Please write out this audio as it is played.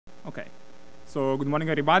Okay, so good morning,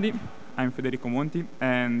 everybody. I'm Federico Monti,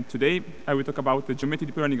 and today I will talk about the geometric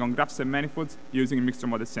deep learning on graphs and manifolds using mixture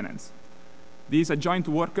model CNNs. This is a joint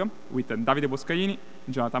work with Davide Boscaini,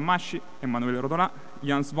 Jonathan Masci, Emanuele Rodolà,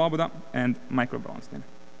 Jan Svoboda, and Michael Bronstein.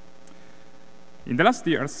 In the last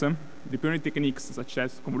years, deep learning techniques such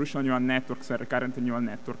as convolutional neural networks and recurrent neural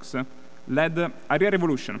networks led a real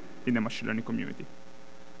revolution in the machine learning community.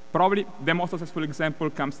 Probably the most successful example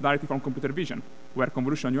comes directly from computer vision, where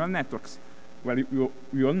convolutional neural networks, well,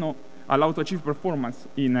 we all know, allow to achieve performance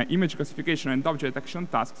in image classification and object detection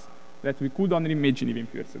tasks that we could only imagine even a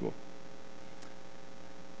few years ago.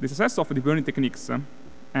 The success of deep learning techniques,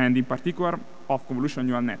 and in particular of convolutional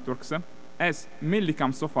neural networks, has mainly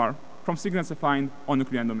come so far from signals defined on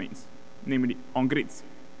Euclidean domains, namely on grids.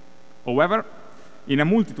 However, in a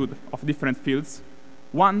multitude of different fields,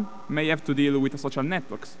 one may have to deal with social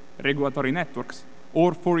networks, regulatory networks,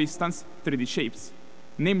 or, for instance, 3D shapes,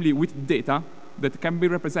 namely with data that can be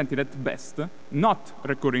represented at best not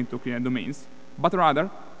recurring to Euclidean domains, but rather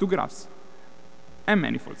to graphs and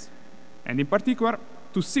manifolds, and in particular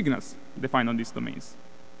to signals defined on these domains.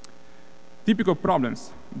 Typical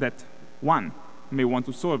problems that one may want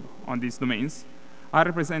to solve on these domains are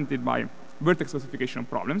represented by vertex classification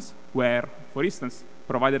problems, where, for instance,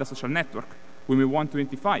 provided a social network, we may want to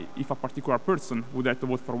identify if a particular person would have to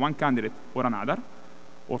vote for one candidate or another,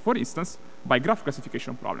 or, for instance, by graph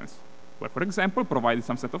classification problems, where, for example, provided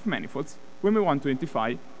some set of manifolds, we may want to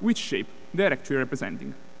identify which shape they are actually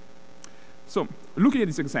representing. So, looking at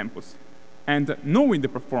these examples, and knowing the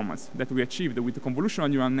performance that we achieved with the convolutional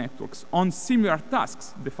neural networks on similar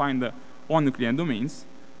tasks defined on Euclidean domains,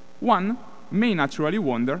 one may naturally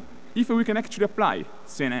wonder if we can actually apply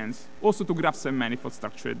CNNs also to graphs and manifold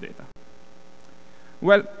structured data.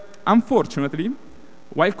 Well, unfortunately,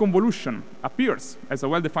 while convolution appears as a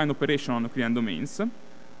well-defined operation on Euclidean domains,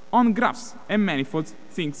 on graphs and manifolds,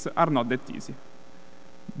 things are not that easy.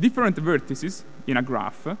 Different vertices in a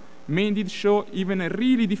graph may indeed show even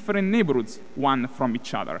really different neighborhoods one from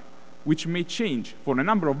each other, which may change for the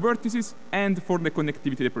number of vertices and for the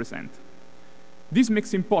connectivity they present. This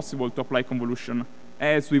makes it impossible to apply convolution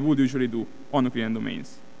as we would usually do on Euclidean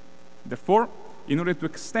domains. Therefore, in order to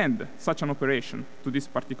extend such an operation to these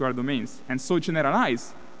particular domains and so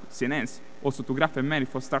generalize CNNs also to graph and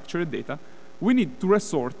manifold structured data, we need to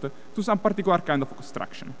resort to some particular kind of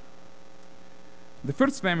construction. The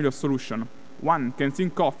first family of solution one can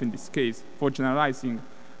think of in this case for generalizing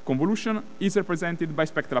convolution is represented by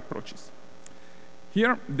spectral approaches.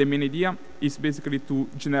 Here, the main idea is basically to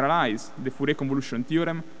generalize the Fourier convolution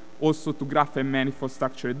theorem also to graph and manifold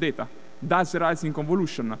structured data, thus realizing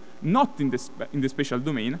convolution not in the spatial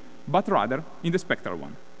domain, but rather in the spectral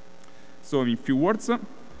one. So in few words,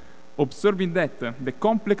 observing that the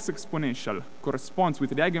complex exponential corresponds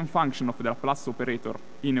with the eigenfunction of the Laplace operator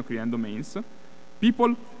in Euclidean domains,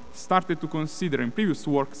 people started to consider in previous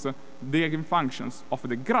works the eigenfunctions of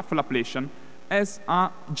the graph Laplacian as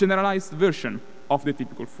a generalized version of the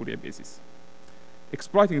typical Fourier basis.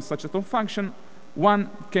 Exploiting such a top function, one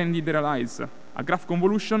can realize a graph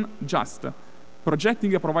convolution just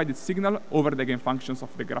projecting a provided signal over the eigenfunctions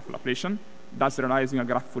of the graph Laplacian, thus realizing a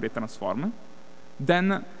graph Fourier transform,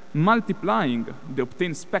 then multiplying the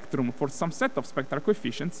obtained spectrum for some set of spectral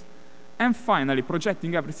coefficients, and finally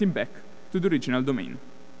projecting everything back to the original domain.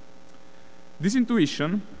 This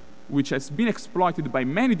intuition, which has been exploited by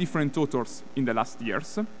many different authors in the last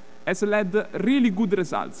years, has led really good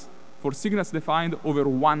results for signals defined over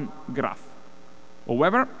one graph.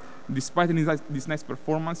 However, despite this nice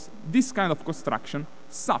performance, this kind of construction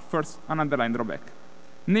suffers an underlying drawback.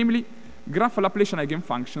 Namely, graph Laplacian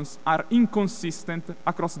eigenfunctions are inconsistent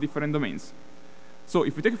across different domains. So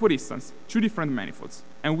if we take, for instance, two different manifolds,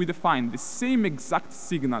 and we define the same exact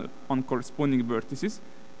signal on corresponding vertices,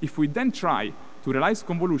 if we then try to realize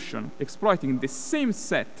convolution exploiting the same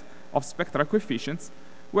set of spectral coefficients,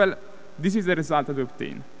 well, this is the result that we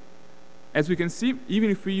obtain. As we can see, even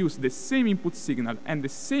if we use the same input signal and the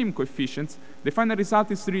same coefficients, the final result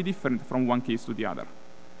is really different from one case to the other.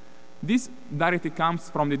 This directly comes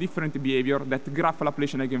from the different behavior that graph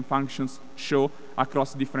Laplacian eigenfunctions show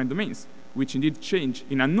across different domains, which indeed change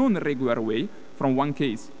in a non-regular way from one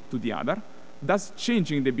case to the other, thus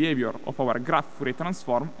changing the behavior of our graph Fourier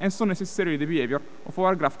transform and so necessarily the behavior of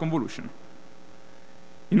our graph convolution.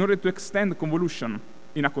 In order to extend convolution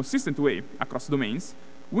in a consistent way across domains,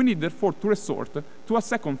 we need therefore to resort to a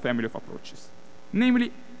second family of approaches, namely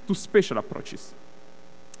to spatial approaches.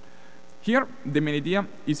 Here, the main idea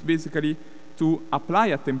is basically to apply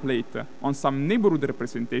a template on some neighborhood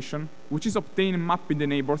representation, which is obtained mapping the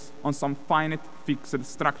neighbors on some finite fixed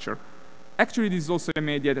structure, Actually, this is also the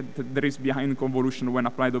idea that there is behind convolution when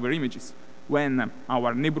applied over images. When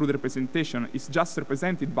our neighborhood representation is just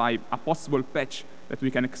represented by a possible patch that we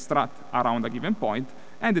can extract around a given point,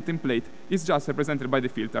 and the template is just represented by the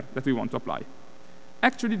filter that we want to apply.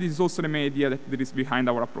 Actually, this is also the main idea that there is behind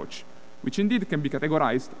our approach, which indeed can be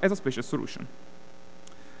categorized as a spatial solution.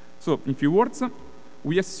 So, in few words,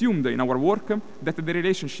 we assumed in our work that the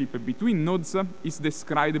relationship between nodes is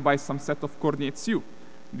described by some set of coordinates u.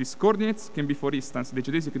 These coordinates can be, for instance, the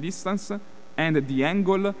geodesic distance and the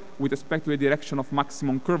angle with respect to the direction of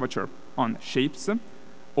maximum curvature on shapes,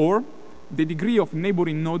 or the degree of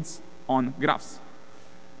neighboring nodes on graphs.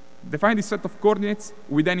 Define this set of coordinates,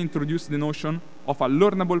 we then introduce the notion of a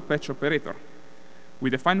learnable patch operator. We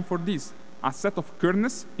define for this a set of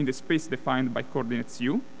kernels in the space defined by coordinates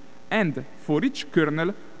u, and for each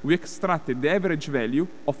kernel, we extracted the average value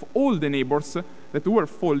of all the neighbors that were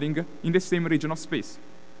falling in the same region of space.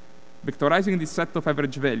 Vectorizing this set of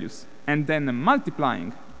average values and then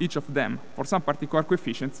multiplying each of them for some particular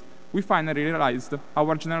coefficients, we finally realized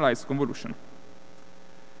our generalized convolution.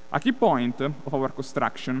 A key point of our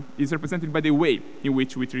construction is represented by the way in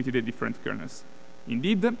which we treated the different kernels.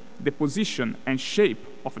 Indeed, the position and shape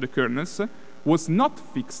of the kernels was not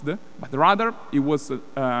fixed, but rather it was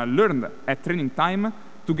learned at training time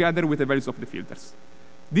together with the values of the filters.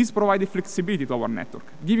 This provided flexibility to our network,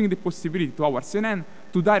 giving the possibility to our CNN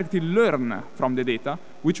to directly learn from the data,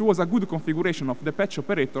 which was a good configuration of the patch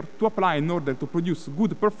operator to apply in order to produce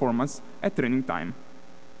good performance at training time.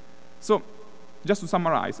 So, just to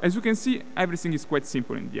summarize, as you can see, everything is quite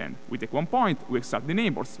simple in the end. We take one point, we extract the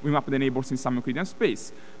neighbors, we map the neighbors in some Euclidean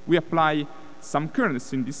space, we apply some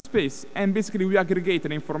kernels in this space, and basically we aggregate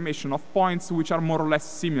the information of points which are more or less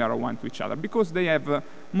similar one to each other, because they have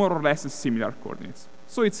more or less similar coordinates.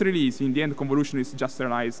 So it's really easy. In the end, convolution is just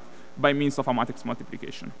realized by means of a matrix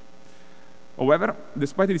multiplication. However,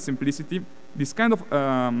 despite its simplicity,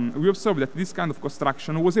 we observed that this kind of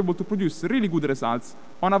construction was able to produce really good results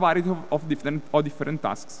on a variety of different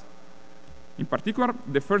tasks. In particular,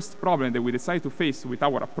 the first problem that we decided to face with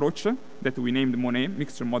our approach, that we named Monet,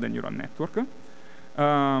 Mixture Model Neural Network,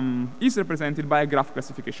 is represented by a graph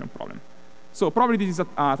classification problem. So probably this is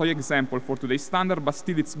a toy example for today's standard, but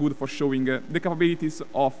still it's good for showing the capabilities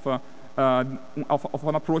of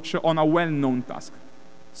an approach on a well-known task.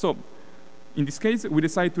 So in this case, we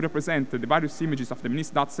decided to represent the various images of the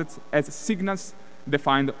MNIST datasets as signals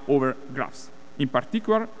defined over graphs. In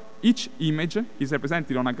particular, each image is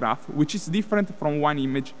represented on a graph which is different from one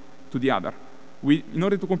image to the other. In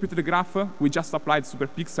order to compute the graph, we just applied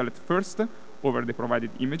superpixel at first over the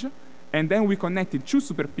provided image, and then we connected two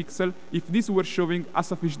superpixels if these were showing a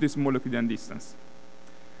sufficiently small Euclidean distance.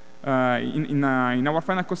 In our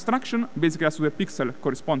final construction, basically a superpixel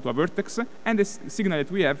corresponds to a vertex, and the signal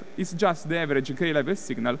that we have is just the average gray level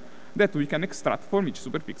signal that we can extract from each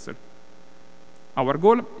superpixel. Our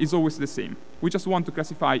goal is always the same. We just want to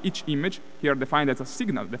classify each image, here defined as a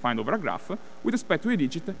signal defined over a graph, with respect to a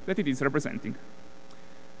digit that it is representing.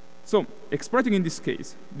 So, exploiting in this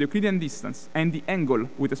case the Euclidean distance and the angle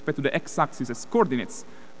with respect to the x-axis as coordinates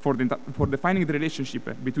for defining the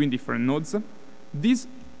relationship between different nodes, these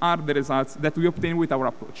are the results that we obtain with our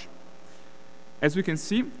approach. As we can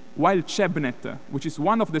see, while ChebNet, which is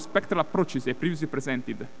one of the spectral approaches I previously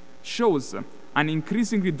presented, shows an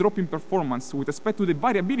increasingly drop in performance with respect to the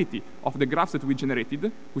variability of the graphs that we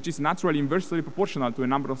generated, which is naturally inversely proportional to the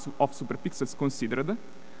number of superpixels considered,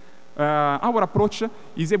 our approach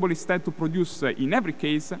is able instead to produce, in every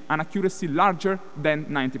case, an accuracy larger than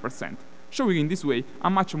 90%, showing in this way a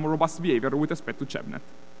much more robust behavior with respect to ChebNet.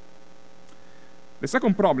 The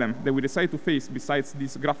second problem that we decided to face besides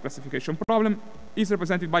this graph classification problem is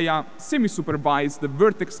represented by a semi-supervised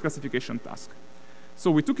vertex classification task. So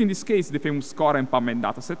we took in this case the famous Cora and PubMed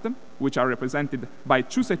dataset, which are represented by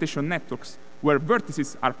two citation networks where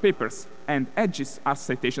vertices are papers and edges are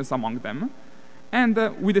citations among them. And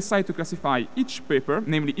we decide to classify each paper,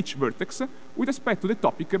 namely each vertex, with respect to the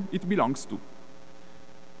topic it belongs to.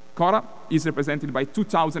 Cora is represented by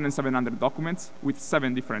 2,700 documents with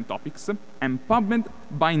 7 different topics, and PubMed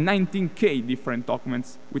by 19K different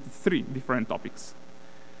documents with 3 different topics.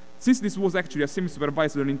 Since this was actually a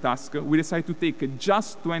semi-supervised learning task, we decided to take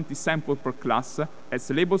just 20 samples per class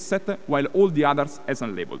as a label set, while all the others as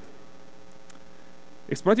unlabeled.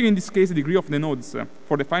 Exploiting in this case the degree of the nodes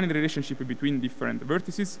for defining the relationship between different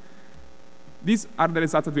vertices, these are the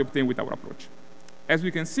results that we obtain with our approach. As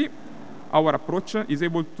we can see, our approach is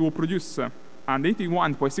able to produce an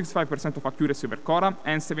 81.65% of accuracy over Cora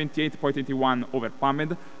and 78.81 over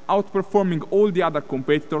PubMed, outperforming all the other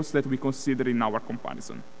competitors that we consider in our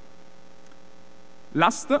comparison.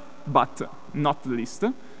 Last, but not least,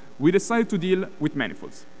 we decided to deal with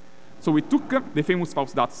manifolds. So we took the famous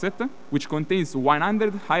Faust dataset, which contains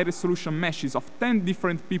 100 high-resolution meshes of 10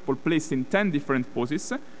 different people placed in 10 different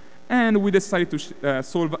poses, and we decided to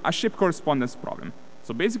solve a shape correspondence problem.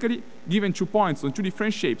 So basically, given 2 points on 2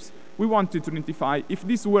 different shapes, we wanted to identify if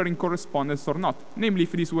these were in correspondence or not, namely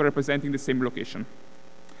if these were representing the same location.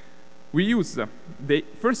 We used the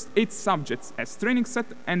first 8 subjects as training set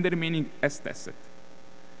and the remaining as test set.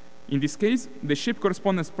 In this case, the shape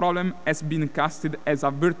correspondence problem has been casted as a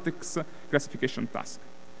vertex classification task.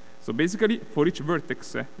 So basically, for each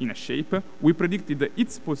vertex in a shape, we predicted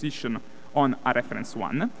its position on a reference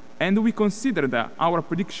 1, and we considered our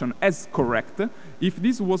prediction as correct if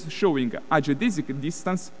this was showing a geodesic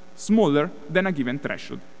distance smaller than a given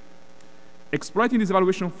threshold. Exploiting this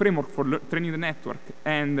evaluation framework for training the network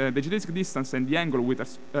and the geodesic distance and the angle with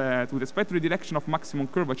respect to the direction of maximum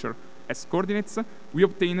curvature as coordinates, we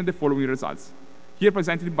obtained the following results, here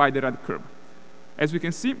presented by the red curve. As we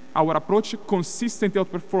can see, our approach consistently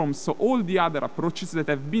outperforms all the other approaches that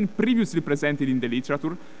have been previously presented in the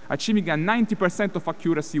literature, achieving a 90% of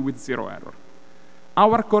accuracy with 0 error.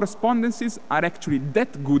 Our correspondences are actually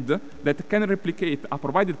that good that can replicate a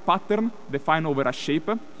provided pattern defined over a shape,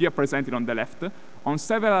 here presented on the left, on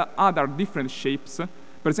several other different shapes,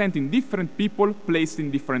 presenting different people placed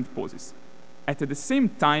in different poses. At the same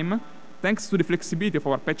time, thanks to the flexibility of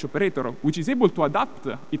our patch operator, which is able to adapt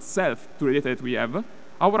itself to the data that we have,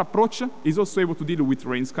 our approach is also able to deal with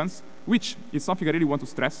range scans, which is something I really want to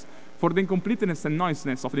stress, for the incompleteness and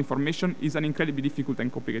noisiness of the information is an incredibly difficult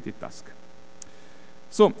and complicated task.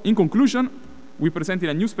 So, in conclusion, we presented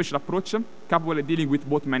a new spatial approach capable of dealing with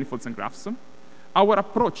both manifolds and graphs. Our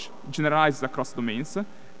approach generalizes across domains,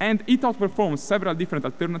 and it outperforms several different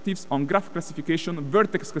alternatives on graph classification,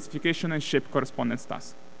 vertex classification, and shape correspondence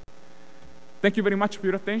tasks. Thank you very much for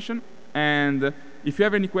your attention, and if you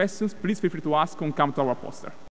have any questions, please feel free to ask or come to our poster.